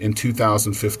in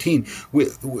 2015.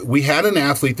 We had an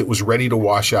athlete that was ready to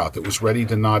wash out, that was ready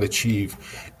to not achieve.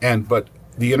 But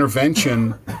the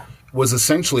intervention was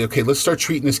essentially, okay, let's start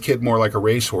treating this kid more like a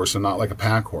racehorse and not like a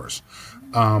pack horse.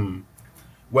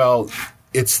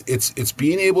 It's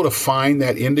being able to find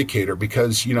that indicator,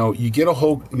 because you get a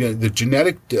whole the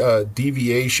genetic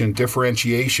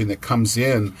differentiation that comes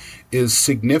in is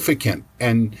significant,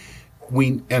 and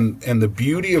the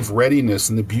beauty of readiness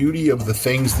and the beauty of the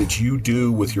things that you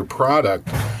do with your product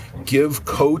give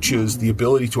coaches the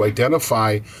ability to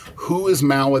identify who is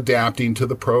maladapting to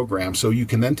the program, so you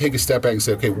can then take a step back and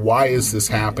say, okay, why is this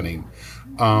happening?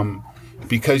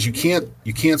 Because you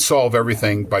can't solve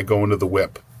everything by going to the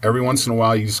whip. Every once in a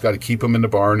while, you just got to keep them in the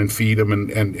barn and feed them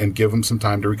and give them some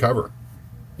time to recover.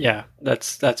 Yeah,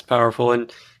 that's powerful.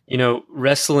 And,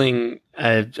 wrestling,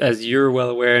 as you're well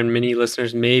aware, and many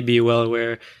listeners may be well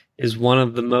aware, is one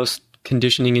of the most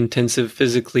conditioning intensive,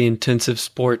 physically intensive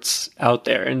sports out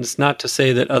there. And it's not to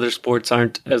say that other sports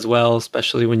aren't as well,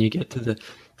 especially when you get to the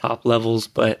top levels,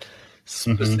 but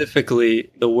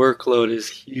specifically the workload is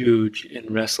huge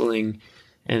in wrestling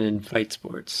and in fight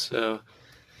sports. So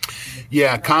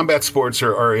yeah, combat sports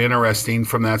are interesting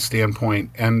from that standpoint,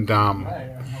 and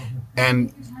the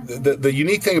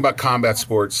unique thing about combat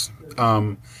sports,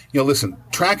 listen,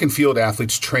 track and field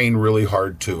athletes train really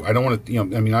hard too. I don't want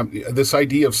to, this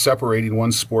idea of separating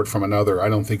one sport from another, I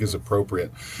don't think is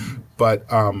appropriate. But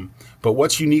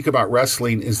what's unique about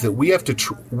wrestling is that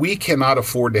we cannot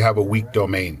afford to have a weak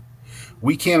domain.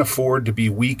 We can't afford to be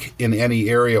weak in any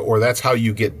area, or that's how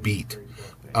you get beat.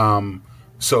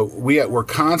 So we're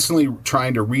constantly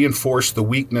trying to reinforce the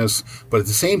weakness, but at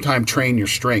the same time train your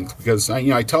strength. Because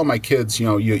I tell my kids,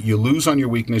 you lose on your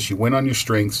weakness, you win on your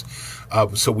strengths.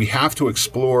 So we have to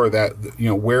explore that.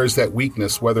 Where is that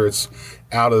weakness? Whether it's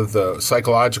out of the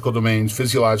psychological domain,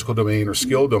 physiological domain, or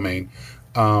skill domain,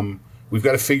 we've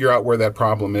got to figure out where that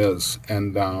problem is.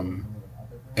 And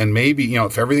maybe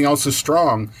if everything else is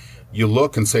strong, you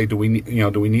look and say, do we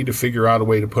need to figure out a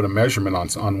way to put a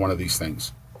measurement on one of these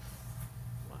things?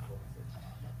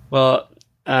 Well,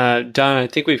 Don, I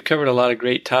think we've covered a lot of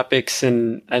great topics,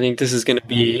 and I think this is going to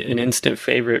be an instant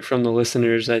favorite from the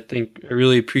listeners. I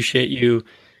really appreciate you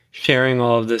sharing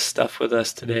all of this stuff with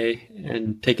us today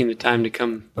and taking the time to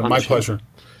come on My the show. Pleasure.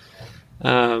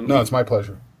 No, it's my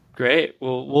pleasure. Great.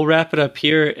 Well, we'll wrap it up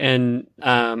here, and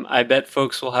I bet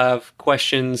folks will have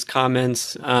questions,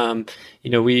 comments.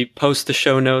 We post the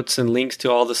show notes and links to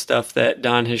all the stuff that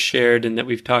Don has shared and that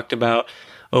we've talked about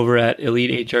over at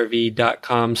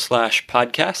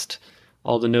elitehrv.com/podcast.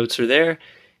 All the notes are there.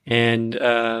 And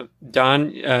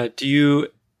Don,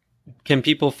 can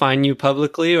people find you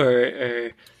publicly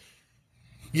or?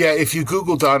 Yeah, if you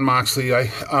Google Don Moxley,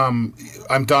 I'm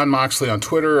Don Moxley on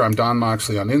Twitter. I'm Don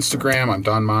Moxley on Instagram. I'm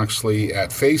Don Moxley at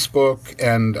Facebook.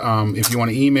 And if you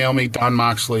want to email me,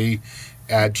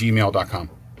 donmoxley@gmail.com.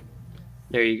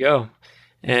 There you go.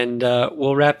 And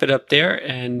we'll wrap it up there.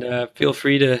 And feel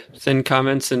free to send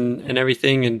comments and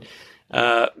everything. And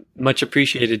much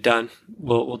appreciated, Don.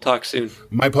 We'll talk soon.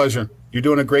 My pleasure. You're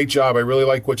doing a great job. I really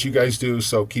like what you guys do.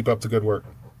 So keep up the good work.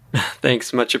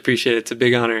 Thanks. Much appreciated. It's a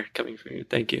big honor coming from you.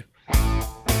 Thank you.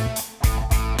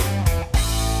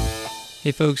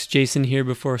 Hey folks, Jason here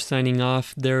before signing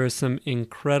off. There was some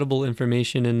incredible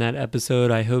information in that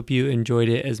episode. I hope you enjoyed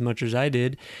it as much as I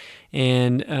did.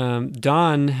 And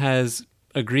Don has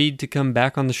agreed to come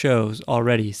back on the shows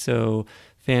already. So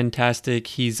fantastic.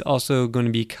 He's also going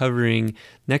to be covering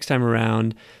next time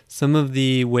around some of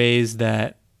the ways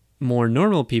that more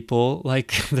normal people,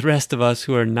 like the rest of us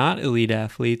who are not elite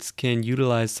athletes, can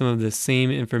utilize some of the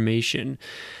same information.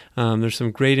 There's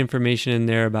some great information in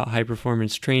there about high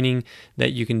performance training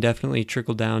that you can definitely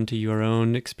trickle down to your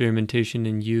own experimentation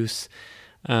and use.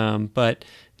 But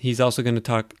he's also going to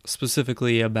talk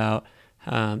specifically about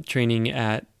training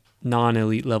at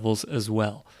non-elite levels as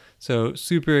well. So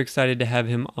super excited to have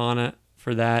him on it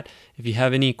for that. If you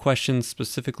have any questions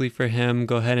specifically for him,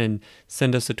 go ahead and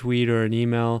send us a tweet or an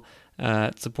email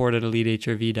at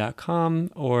support@elitehrv.com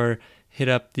or hit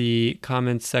up the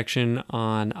comments section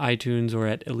on iTunes or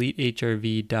at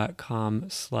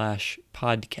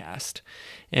elitehrv.com/podcast.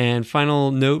 And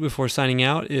final note before signing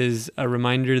out is a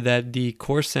reminder that the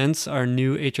Core Sense, our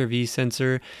new HRV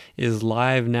sensor, is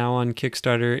live now on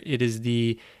Kickstarter. It is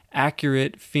the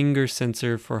accurate finger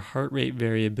sensor for heart rate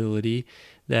variability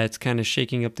that's kind of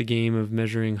shaking up the game of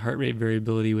measuring heart rate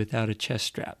variability without a chest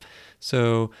strap.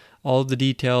 So all of the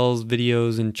details,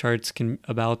 videos, and charts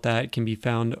about that can be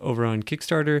found over on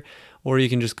Kickstarter, or you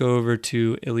can just go over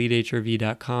to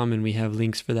elitehrv.com and we have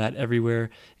links for that everywhere.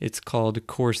 It's called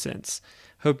Core Sense.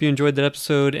 Hope you enjoyed that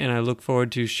episode, and I look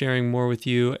forward to sharing more with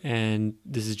you. And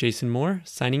this is Jason Moore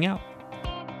signing out.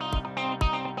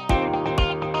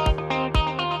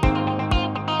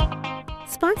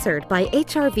 Sponsored by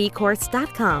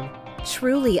HRVcourse.com.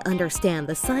 Truly understand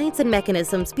the science and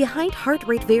mechanisms behind heart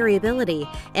rate variability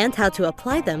and how to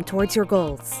apply them towards your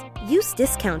goals. Use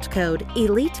discount code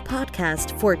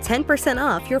ELITEPODCAST for 10%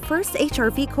 off your first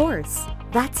HRV course.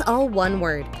 That's all one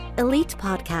word, Elite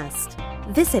Podcast.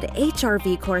 Visit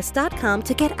HRVcourse.com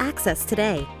to get access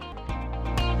today.